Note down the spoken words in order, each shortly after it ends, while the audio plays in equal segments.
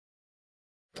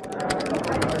What's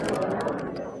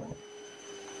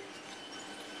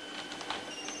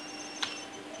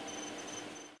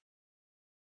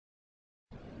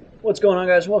going on,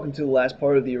 guys? Welcome to the last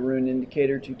part of the Aroon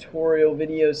Indicator tutorial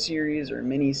video series or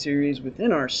mini series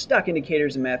within our stock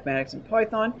indicators in mathematics and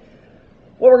Python.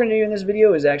 What we're going to do in this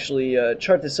video is actually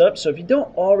chart this up. So if you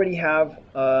don't already have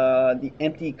the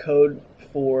empty code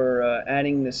for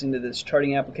adding this into this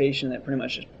charting application that pretty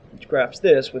much just graphs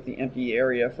this with the empty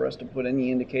area for us to put in the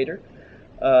indicator,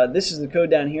 this is the code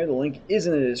down here. The link is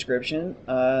in the description.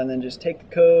 And then just take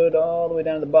the code all the way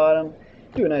down to the bottom,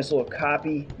 do a nice little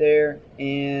copy there,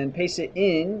 and paste it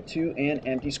into an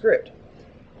empty script.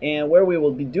 And where we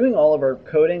will be doing all of our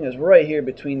coding is right here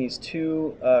between these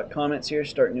two comments here,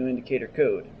 start new indicator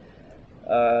code.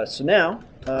 So now,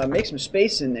 make some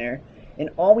space in there, and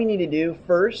all we need to do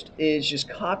first is just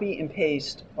copy and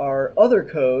paste our other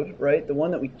code, right, the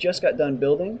one that we just got done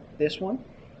building, this one,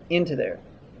 into there.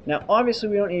 Now obviously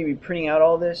we don't need to be printing out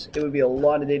all this. It would be a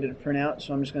lot of data to print out,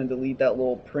 so I'm just going to delete that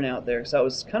little printout there because that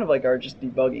was kind of like our just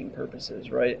debugging purposes,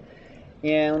 right?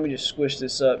 And let me just squish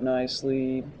this up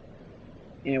nicely,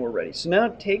 and we're ready. So now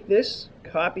take this,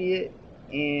 copy it,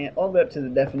 and all the way up to the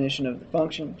definition of the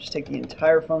function. Just take the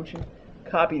entire function,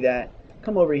 copy that,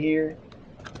 come over here,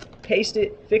 paste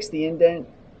it, fix the indent.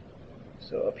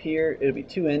 So up here it'll be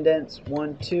two indents,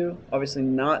 1, 2. Obviously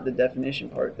not the definition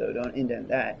part though, don't indent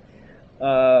that.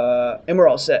 And we're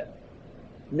all set.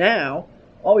 Now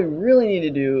all we really need to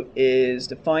do is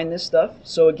define this stuff.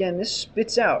 So again, this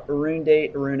spits out Aroon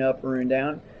date, Aroon up, Aroon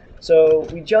down. So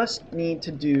we just need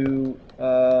to do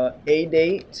a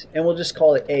date, and we'll just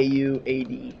call it AU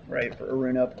AD, right, for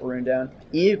Aroon up, Aroon down,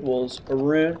 equals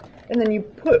Aroon, and then you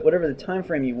put whatever the time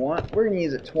frame you want. We're going to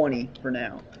use it 20 for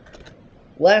now.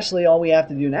 Lastly, all we have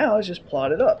to do now is just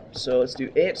plot it up. So let's do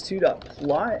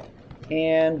ax2.plot.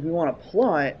 And we want to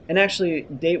plot, and actually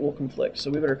date will conflict,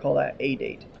 so we better call that a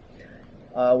date.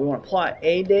 We want to plot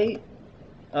a date,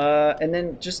 and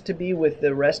then just to be with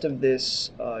the rest of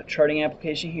this charting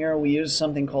application here, we use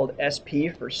something called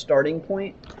SP for starting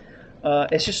point.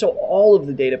 It's just so all of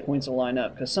the data points will line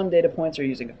up, because some data points are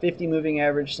using a 50 moving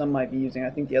average, some might be using, I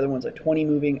think the other one's a 20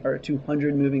 moving or a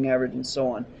 200 moving average, and so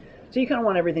on. So you kind of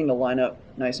want everything to line up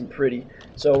nice and pretty.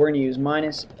 So we're going to use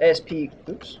minus SP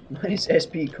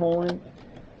colon.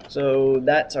 So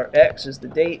that's our X is the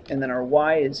date, and then our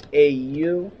Y is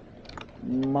AU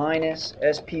minus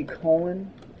SP colon.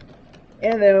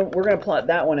 And then we're going to plot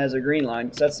that one as a green line,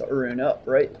 because that's the Aroon up,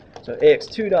 right? So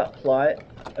AX2.plot,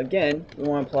 again, we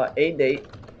want to plot a date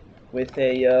with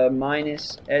a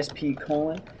minus SP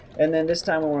colon. And then this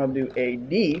time we want to do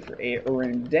AD for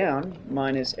Aroon down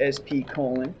minus SP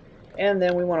colon. And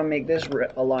then we want to make this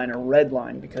a line a red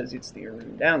line because it's the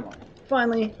Aroon down line.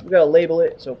 Finally, we've got to label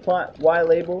it. So plot Y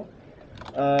label,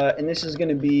 and this is going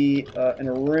to be an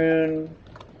Aroon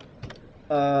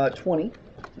 20,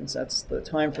 since that's the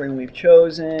time frame we've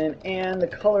chosen, and the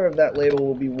color of that label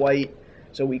will be white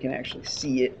so we can actually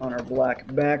see it on our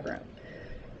black background.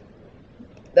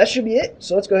 That should be it.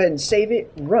 So let's go ahead and save it,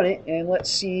 run it, and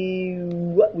let's see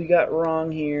what we got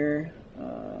wrong here.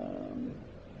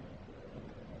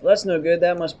 Well, that's no good.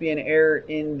 That must be an error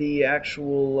in the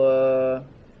actual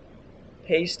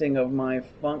pasting of my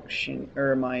function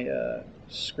or my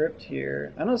script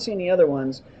here. I don't see any other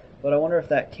ones, but I wonder if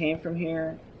that came from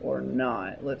here or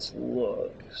not. Let's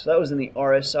look. So that was in the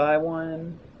RSI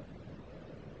one.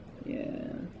 Yeah.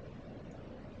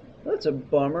 That's a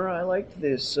bummer. I liked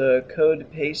this code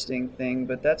pasting thing,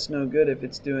 but that's no good if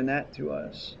it's doing that to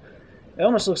us. It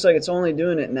almost looks like it's only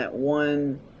doing it in that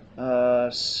one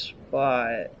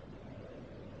spot.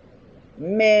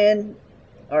 Man.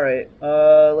 Alright,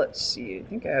 let's see. I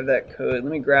think I have that code.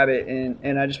 Let me grab it,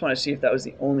 and I just want to see if that was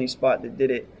the only spot that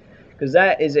did it. Because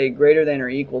that is a greater than or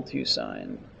equal to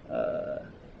sign.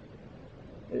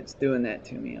 It's doing that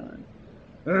to me on.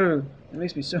 It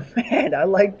makes me so mad. I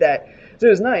like that. So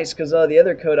it was nice because the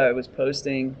other code I was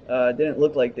posting didn't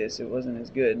look like this. It wasn't as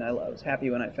good, and I was happy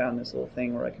when I found this little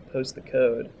thing where I could post the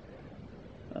code.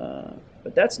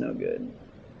 But that's no good.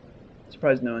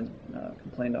 Surprised no one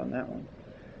complained on that one.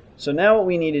 So now what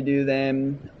we need to do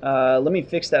then, let me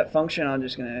fix that function. I'm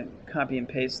just going to copy and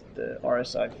paste the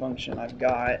RSI function I've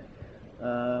got.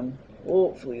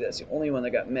 Hopefully that's the only one that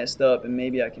got messed up, and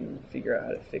maybe I can figure out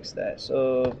how to fix that.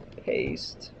 So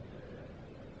paste.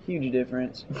 Huge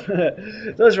difference. So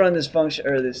let's run this function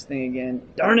or this thing again.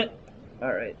 Darn it!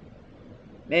 All right,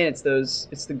 man, it's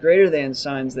the greater than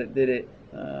signs that did it.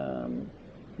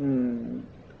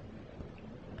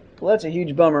 Well, that's a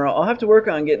huge bummer. I'll have to work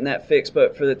on getting that fixed,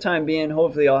 but for the time being,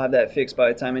 hopefully I'll have that fixed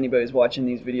by the time anybody's watching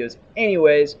these videos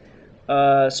anyways.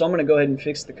 So I'm going to go ahead and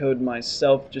fix the code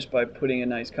myself just by putting a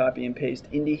nice copy and paste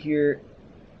into here.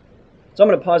 So I'm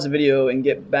going to pause the video and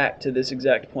get back to this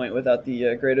exact point without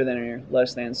the greater than or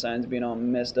less than signs being all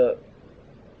messed up.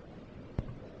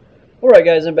 Alright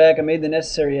guys, I'm back. I made the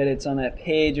necessary edits on that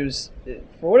page. It was,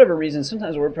 for whatever reason,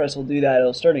 sometimes WordPress will do that.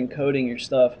 It'll start encoding your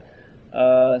stuff.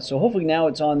 So hopefully now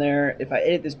it's on there. If I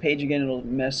edit this page again, it'll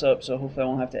mess up, so hopefully I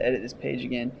won't have to edit this page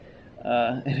again.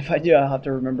 And if I do, I'll have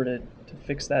to remember to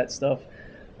fix that stuff.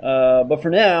 But for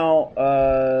now,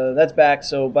 that's back,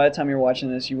 so by the time you're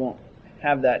watching this, you won't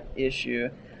have that issue.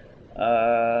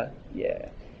 Yeah.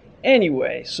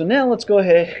 Anyway, so now let's go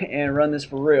ahead and run this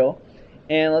for real.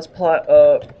 And let's plot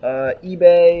up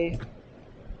eBay.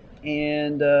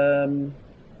 And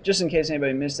just in case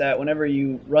anybody missed that, whenever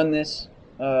you run this,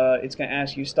 it's going to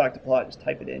ask you stock to plot. Just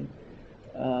type it in.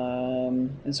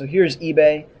 And so here's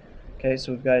eBay. Okay,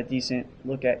 so we've got a decent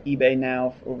look at eBay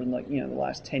now over the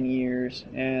last 10 years,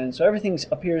 and so everything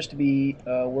appears to be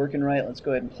working right. Let's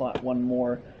go ahead and plot one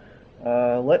more.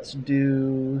 Let's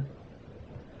do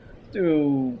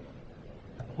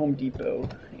Home Depot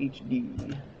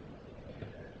HD.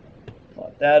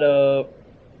 Plot that up.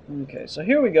 Okay, so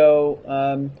here we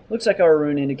go. Looks like our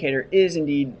Aroon indicator is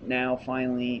indeed now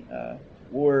finally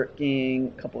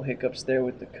working. A couple hiccups there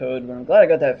with the code, but I'm glad I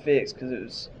got that fixed, because it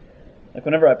was like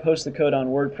whenever I post the code on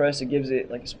WordPress, it gives it,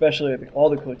 like, especially like all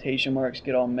the quotation marks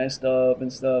get all messed up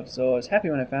and stuff. So I was happy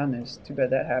when I found this. Too bad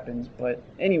that happens. But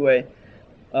anyway,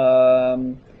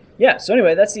 yeah. So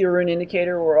anyway, that's the Aroon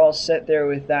indicator. We're all set there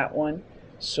with that one.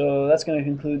 So that's going to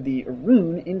conclude the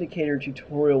Aroon Indicator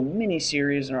tutorial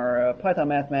mini-series in our Python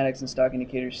Mathematics and Stock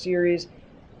Indicators series.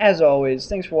 As always,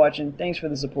 thanks for watching, thanks for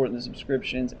the support and the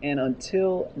subscriptions, and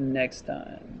until next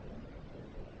time.